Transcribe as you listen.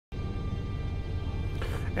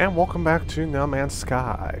And welcome back to No Man's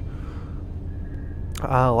Sky.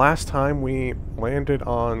 Last time we landed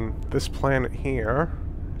on this planet here,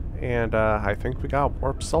 and I think we got a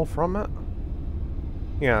warp cell from it.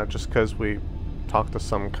 Yeah, just because we talked to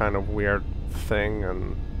some kind of weird thing,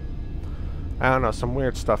 and I don't know, some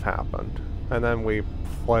weird stuff happened. And then we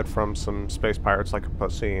fled from some space pirates like a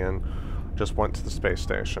pussy and just went to the space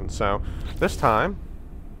station. So this time,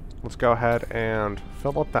 let's go ahead and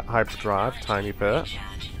fill up that hyperdrive a tiny bit.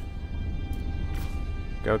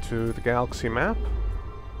 Go to the galaxy map.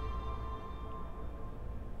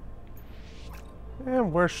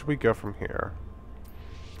 And where should we go from here?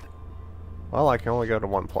 Well, I can only go to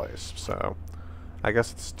one place, so I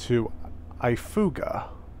guess it's to Ifuga.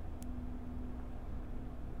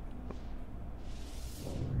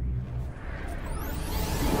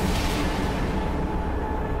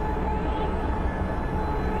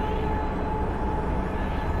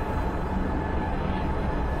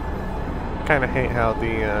 Kind of hate how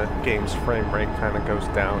the game's frame rate kind of goes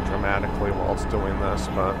down dramatically while it's doing this,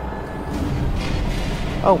 but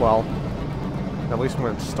oh well, at least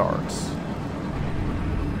when it starts.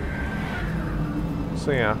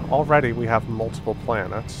 So yeah, already we have multiple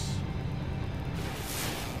planets.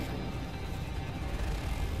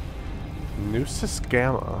 Nusis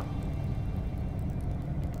Gamma.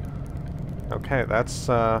 Okay, that's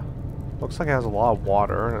looks like it has a lot of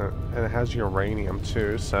water, and it has uranium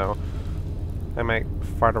too, so I might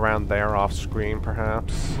fart around there off screen,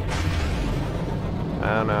 perhaps.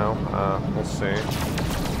 I don't know. We'll see.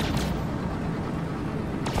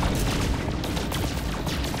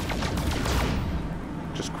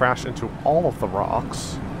 Just crash into all of the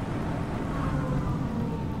rocks.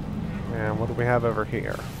 And what do we have over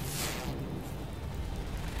here?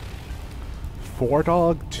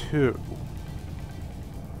 Fordog 2,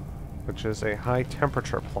 which is a high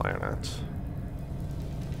temperature planet.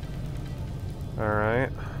 Alright.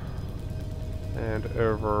 And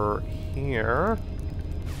over here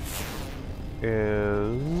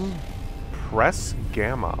is Press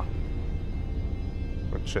Gamma,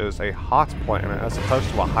 which is a hot planet as opposed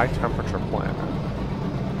to a high temperature planet.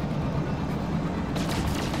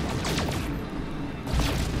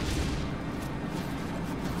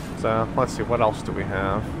 So let's see, what else do we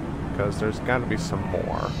have? Because there's got to be some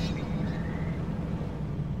more.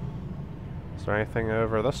 Is there anything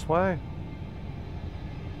over this way?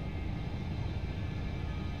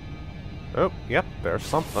 Oh, yep, there's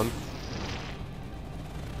something.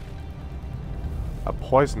 A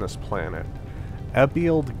poisonous planet.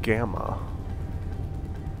 Ebild Gamma.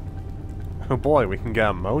 Oh boy, we can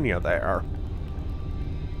get ammonia there.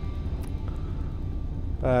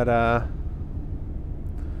 But,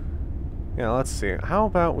 yeah, let's see. How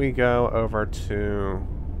about we go over to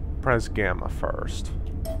Press Gamma first?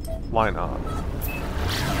 Why not?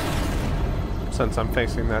 Since I'm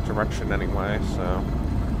facing that direction anyway, so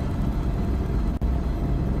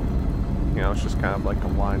you know, it's just kind of like a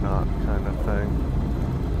why not kind of thing.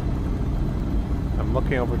 I'm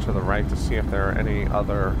looking over to the right to see if there are any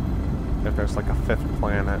other, if there's like a fifth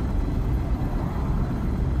planet.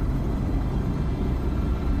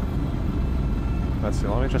 Let's see,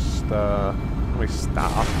 let me just, let me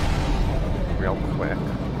stop real quick.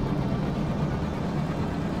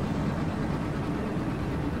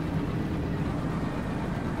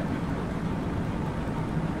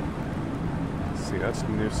 See, that's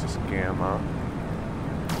Nusis Gamma.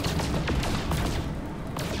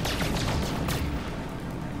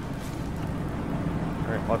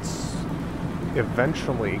 Alright, let's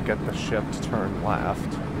eventually get the ship to turn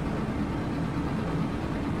left.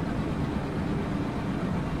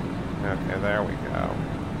 Okay, there we go.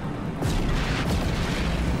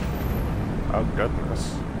 Oh,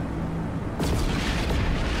 goodness.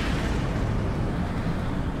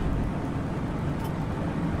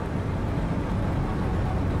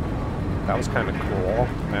 That was kind of cool,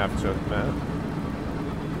 I have to admit.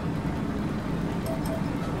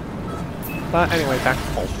 But anyway, back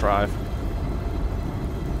to Pulse Drive.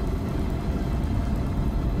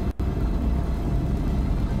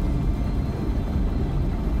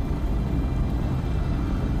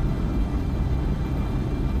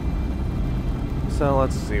 So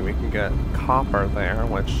let's see, we can get copper there,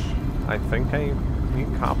 which I think I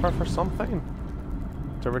need copper for something?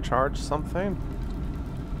 To recharge something?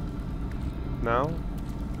 No?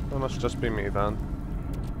 That must just be me then.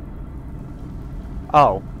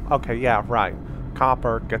 Oh, okay, yeah, right.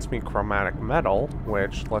 Copper gets me chromatic metal,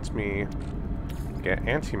 which lets me get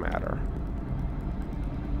antimatter.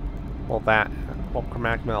 Well,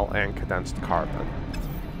 chromatic metal and condensed carbon.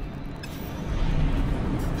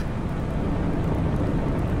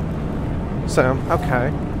 So,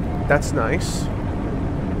 okay. That's nice.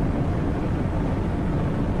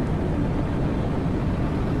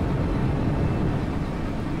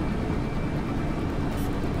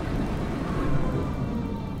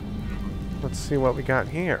 Let's see what we got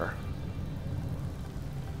here.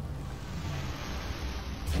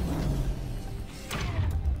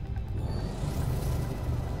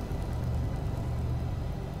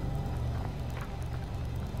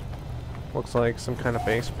 Looks like some kind of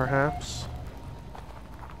base, perhaps.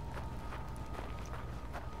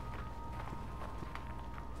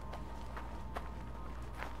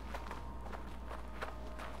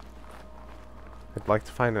 I'd like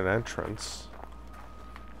to find an entrance.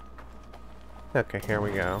 Okay, here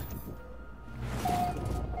we go.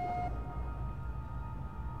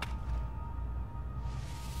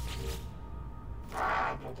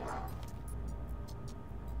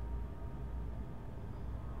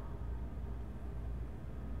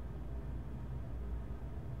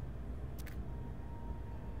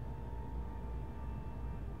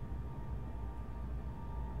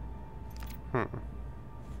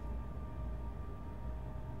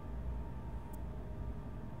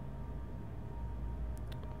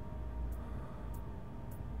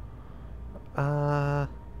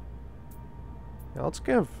 Yeah, let's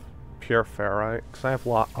give pure ferrite, because I have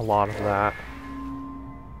a lot of that.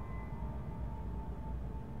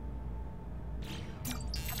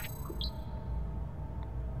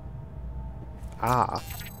 Ah.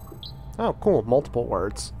 Oh, cool. Multiple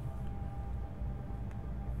words.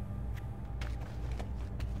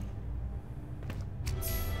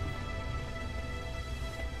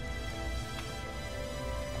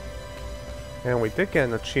 And we did get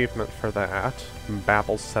an achievement for that.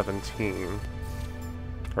 Babel 17.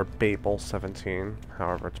 Or Babel 17,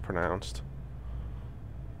 however it's pronounced.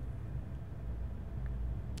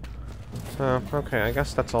 So, okay, I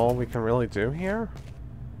guess that's all we can really do here?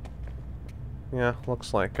 Yeah,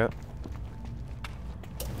 looks like it.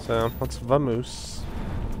 So, let's vamoose.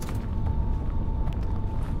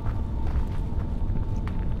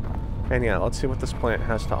 And yeah, let's see what this plant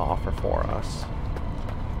has to offer for us.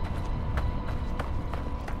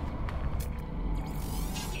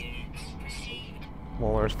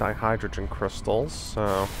 Well, there's dihydrogen crystals,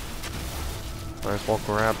 so might as well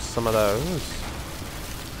grab some of those.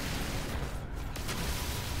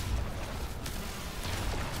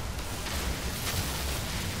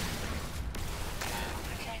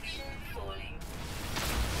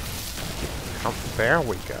 Oh, there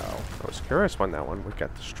we go. I was curious when that one would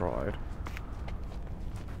get destroyed.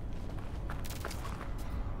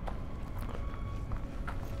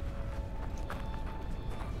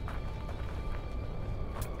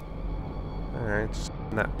 Alright, just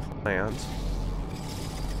that plant.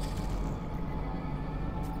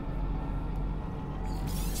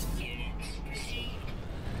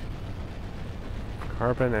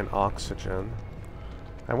 Carbon and oxygen.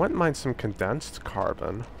 I wouldn't mind some condensed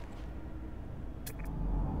carbon.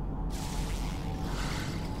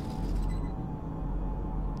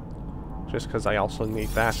 Just because I also need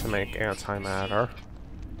that to make antimatter.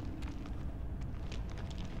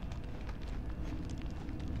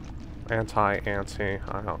 Anti,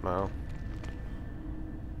 I don't know.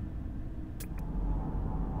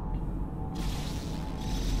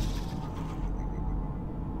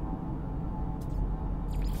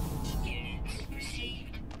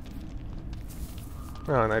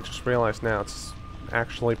 Oh, and I just realized now it's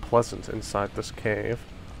actually pleasant inside this cave.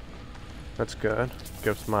 That's good.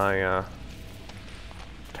 Gives my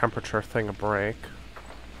temperature thing a break.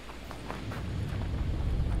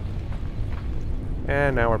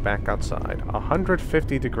 And now we're back outside.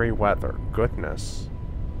 150-degree weather. Goodness.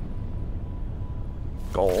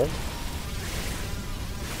 Gold.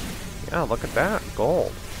 Yeah, look at that.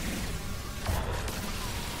 Gold.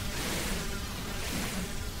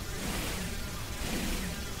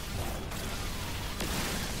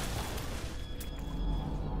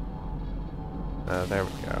 There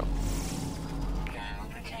we go.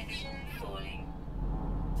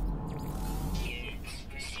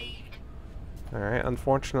 Alright,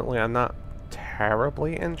 unfortunately I'm not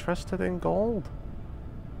terribly interested in gold.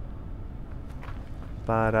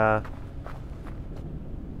 But,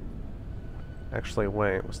 actually,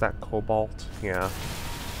 wait, was that cobalt? Yeah.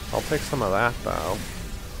 I'll take some of that, though.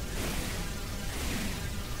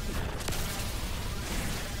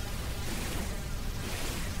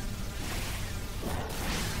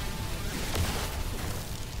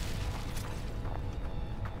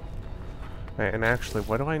 Right, and actually,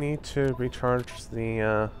 what do I need to recharge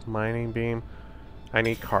the mining beam? I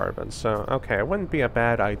need carbon, so okay, it wouldn't be a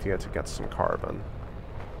bad idea to get some carbon.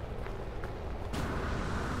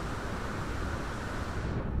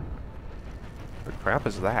 crap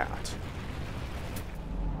is that?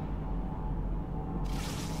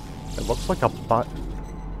 It looks like a button.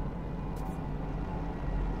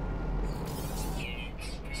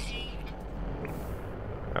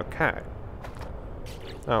 Okay.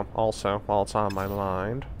 Oh, also, while it's on my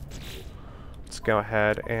mind, let's go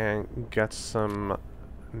ahead and get some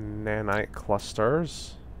nanite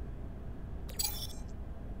clusters.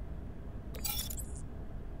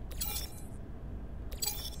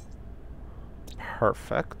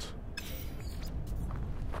 Perfect.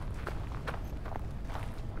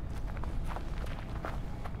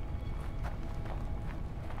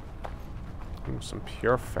 Some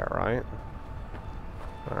pure ferrite.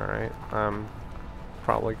 Alright, I'm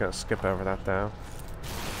probably gonna skip over that though.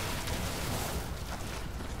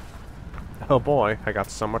 Oh boy, I got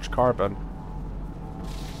so much carbon.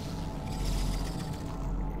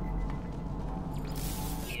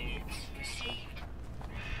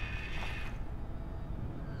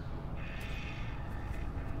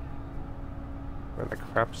 Where the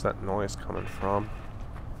crap's that noise coming from?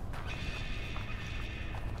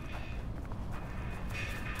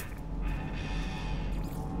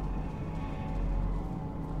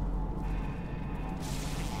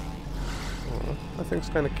 That thing's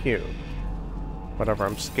kind of cute. Whatever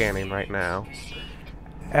I'm scanning right now.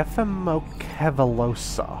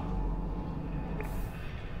 Ephemokevelosa.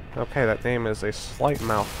 Okay, that name is a slight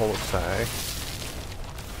mouthful to say.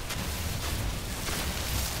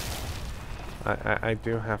 I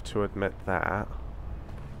do have to admit that.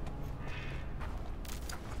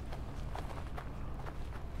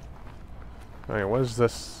 Alright, what does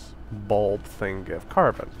this bulb thing give?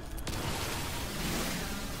 Carbon.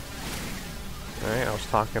 Alright, I was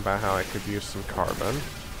talking about how I could use some carbon.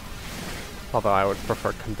 Although I would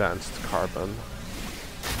prefer condensed carbon.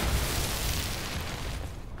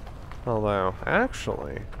 Although,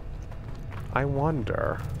 actually, I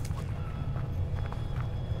wonder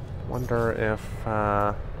if,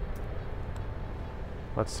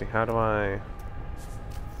 let's see, how do I...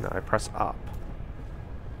 No, I press up.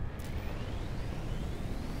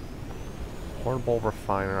 Portable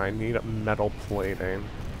refiner, I need a metal plating.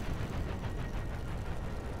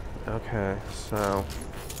 Okay, so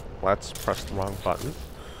let's press the wrong button.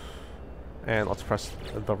 And let's press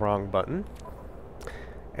the wrong button.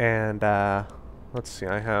 And, let's see,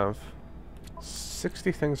 I have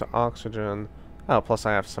 60 things of oxygen. Oh, plus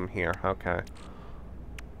I have some here, okay.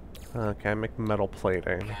 Okay, make metal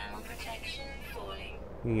plating.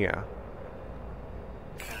 Yeah.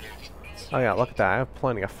 Oh yeah, look at that, I have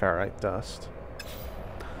plenty of ferrite dust.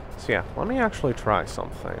 So yeah, let me actually try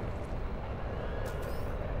something.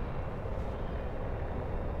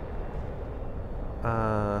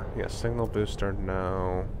 Yeah, signal booster,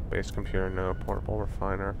 no. Base computer, no. Portable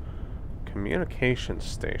refiner. Communication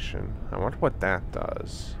station. I wonder what that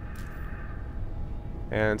does.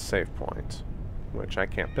 And save point. Which I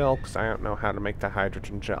can't build because I don't know how to make the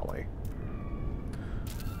hydrogen jelly.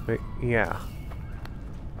 But, yeah.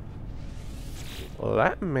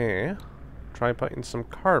 Let me try putting some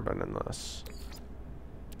carbon in this.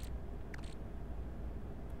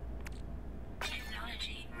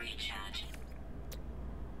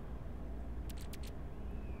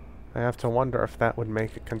 I have to wonder if that would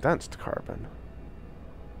make it condensed carbon.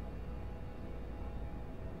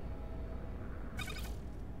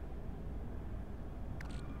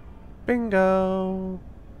 Bingo!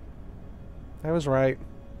 I was right.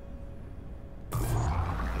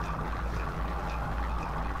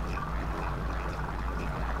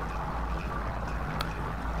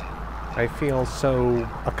 I feel so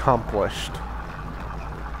accomplished,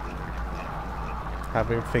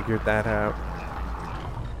 having figured that out.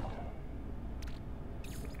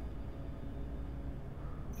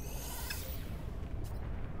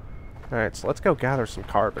 Alright, so let's go gather some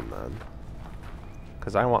carbon then.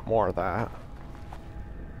 Because I want more of that.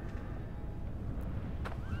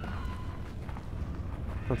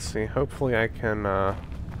 Let's see, hopefully I can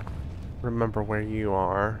remember where you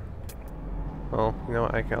are. Well, you know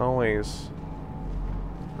what, I can always...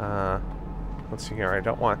 let's see here, I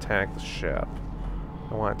don't want to tag the ship.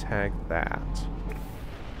 I want to tag that.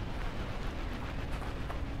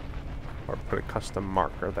 Or put a custom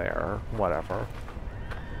marker there, whatever.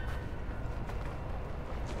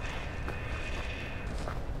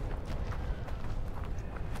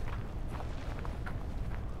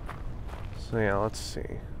 So yeah, let's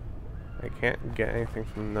see. I can't get anything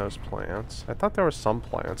from those plants. I thought there were some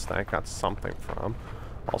plants that I got something from.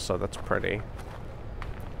 Also, that's pretty.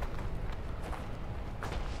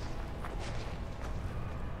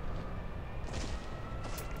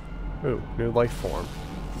 Ooh, new life form.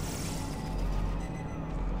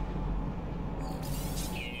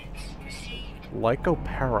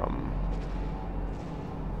 Lycopodium.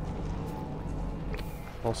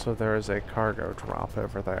 Also, there is a cargo drop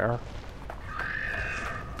over there.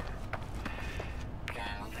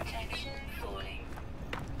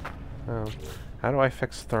 Oh, how do I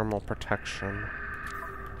fix thermal protection?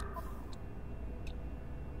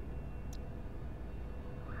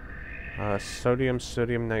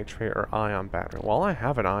 Sodium nitrate, or ion battery. Well, I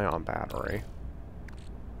have an ion battery.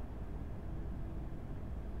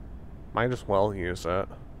 Might as well use it.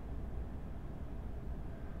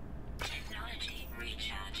 Technology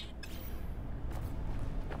recharge.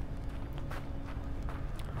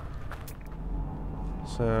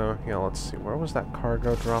 So, yeah, let's see. Where was that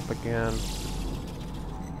cargo drop again?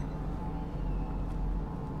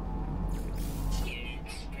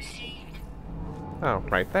 Units received. Oh,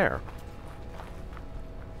 right there.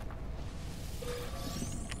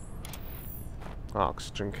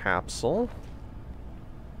 Oxygen capsule.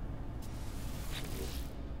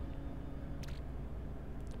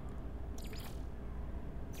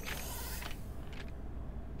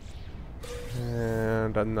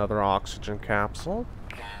 And another oxygen capsule.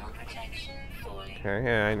 Ground protection fully. Okay,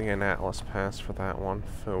 yeah, I need an Atlas pass for that one.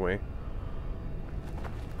 Phooey.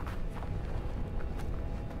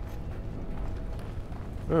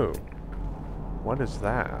 Ooh. What is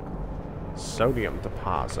that? Sodium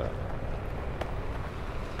deposit.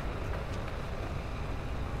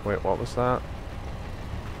 Wait, what was that?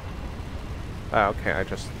 Oh, okay, I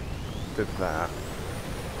just did that.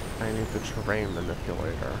 I need the terrain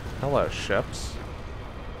manipulator. Hello, ships.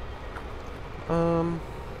 Yeah,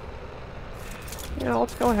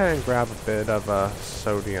 let's go ahead and grab a bit of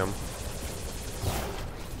sodium.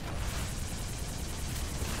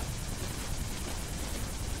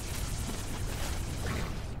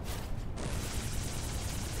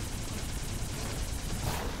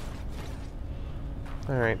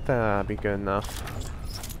 Alright, that'll be good enough.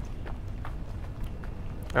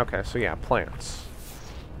 Okay, so yeah, plants.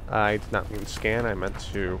 I did not mean scan, I meant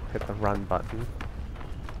to hit the run button.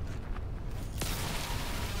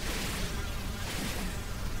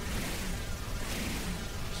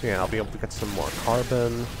 So yeah, I'll be able to get some more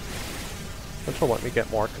carbon, which will let me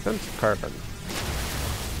get more condensed carbon.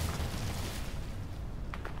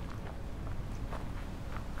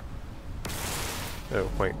 Oh,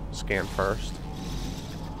 wait, scan first.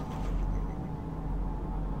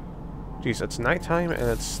 Geez, it's nighttime and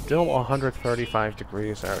it's still 135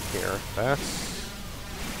 degrees out here.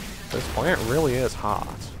 This plant really is hot.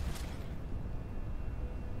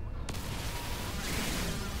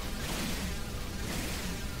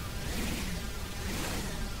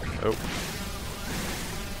 Oh.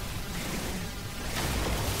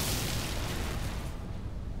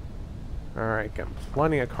 Alright, getting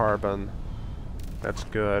plenty of carbon. That's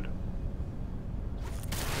good.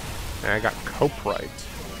 And I got coprite.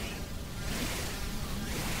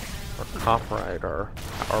 Or coprite, or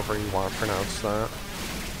however you want to pronounce that.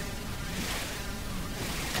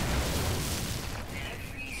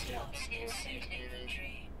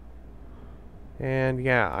 And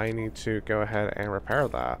yeah, I need to go ahead and repair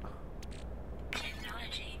that.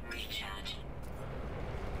 Technology recharge.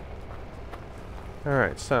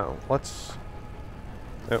 Alright, so let's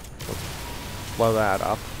blow that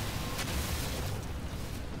up.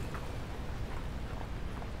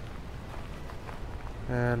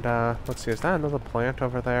 And let's see, is that another plant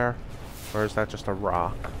over there? Or is that just a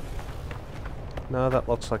rock? No, that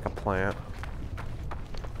looks like a plant.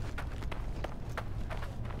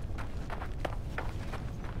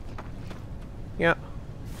 Yeah.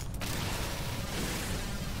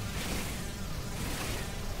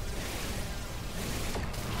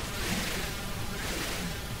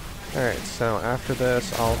 Alright, so after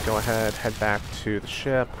this, I'll go ahead, head back to the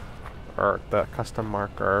ship, or the custom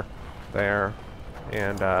marker there,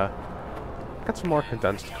 and get some more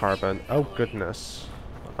condensed carbon. Oh goodness.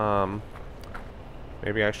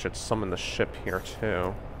 Maybe I should summon the ship here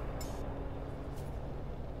too.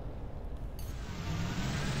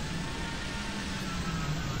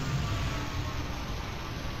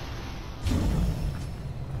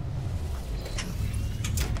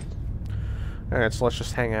 Alright, so let's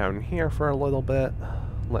just hang out in here for a little bit.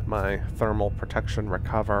 Let my thermal protection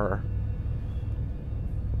recover.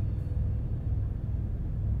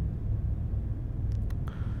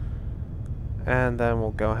 And then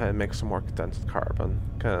we'll go ahead and make some more condensed carbon,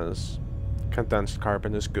 because condensed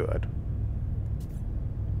carbon is good.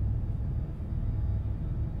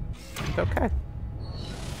 Okay.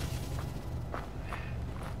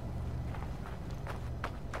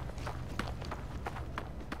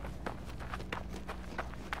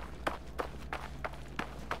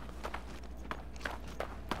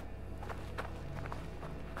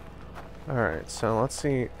 Alright, so let's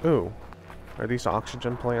see. Ooh. Are these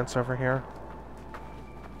oxygen plants over here?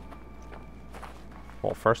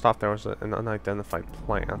 Well, first off, there was an unidentified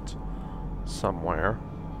plant somewhere.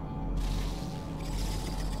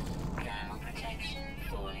 Thermal protection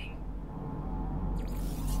falling.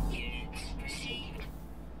 Units received.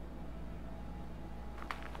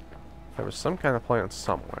 There was some kind of plant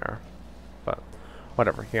somewhere. But,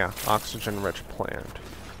 whatever. Yeah, oxygen-rich plant.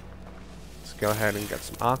 Let's go ahead and get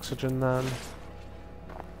some oxygen then.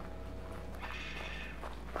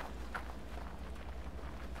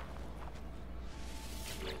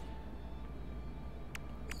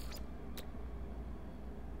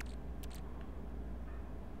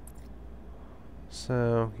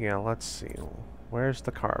 So, yeah, let's see. Where's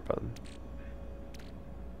the carbon?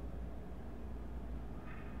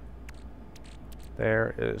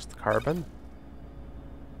 There is the carbon.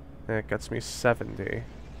 And it gets me 70.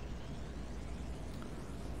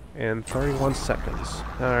 In 31 seconds.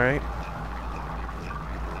 Alright.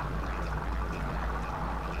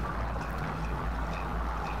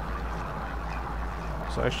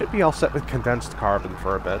 So I should be all set with condensed carbon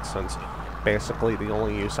for a bit, since basically the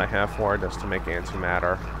only use I have for it is to make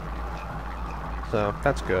antimatter. So,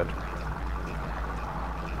 that's good.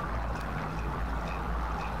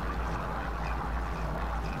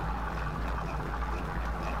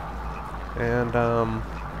 And,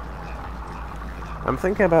 I'm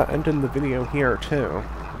thinking about ending the video here, too.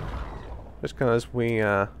 Just because we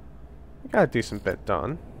got a decent bit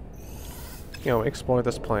done. You know, explore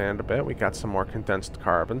this planet a bit. We got some more condensed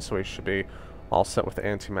carbon, so we should be all set with the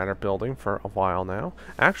antimatter building for a while now.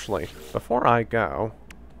 Actually, before I go,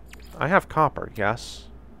 I have copper, yes.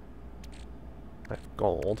 I have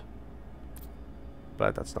gold.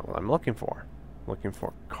 But that's not what I'm looking for. I'm looking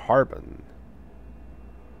for carbon.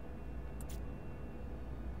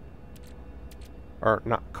 Or,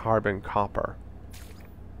 not carbon, copper.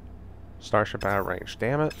 Starship out of range.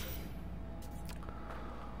 Damn it.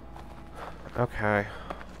 Okay.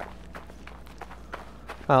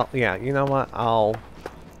 Well, yeah, you know what? I'll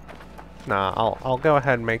go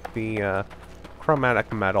ahead and make the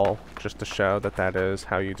chromatic metal just to show that that is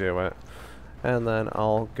how you do it. And then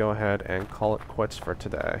I'll go ahead and call it quits for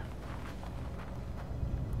today.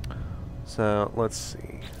 So, let's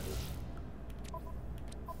see.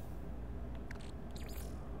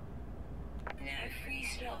 No free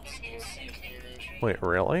slots in suit inventory. Wait,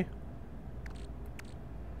 really?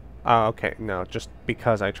 Oh, okay, no, just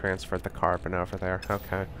because I transferred the carbon over there.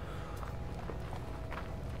 Okay. I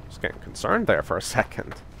was getting concerned there for a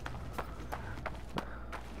second.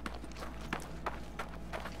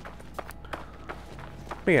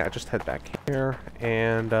 But yeah, just head back here,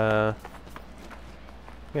 and, yeah,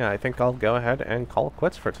 I think I'll go ahead and call it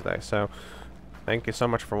quits for today. So, thank you so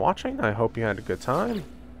much for watching. I hope you had a good time.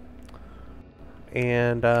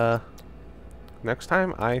 And, next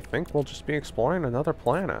time, I think we'll just be exploring another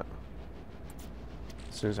planet.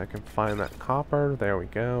 As soon as I can find that copper, there we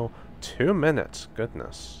go. 2 minutes,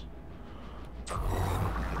 goodness.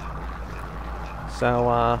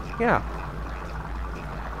 So, yeah.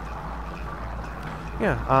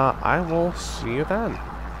 Yeah, I will see you then.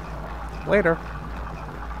 Later.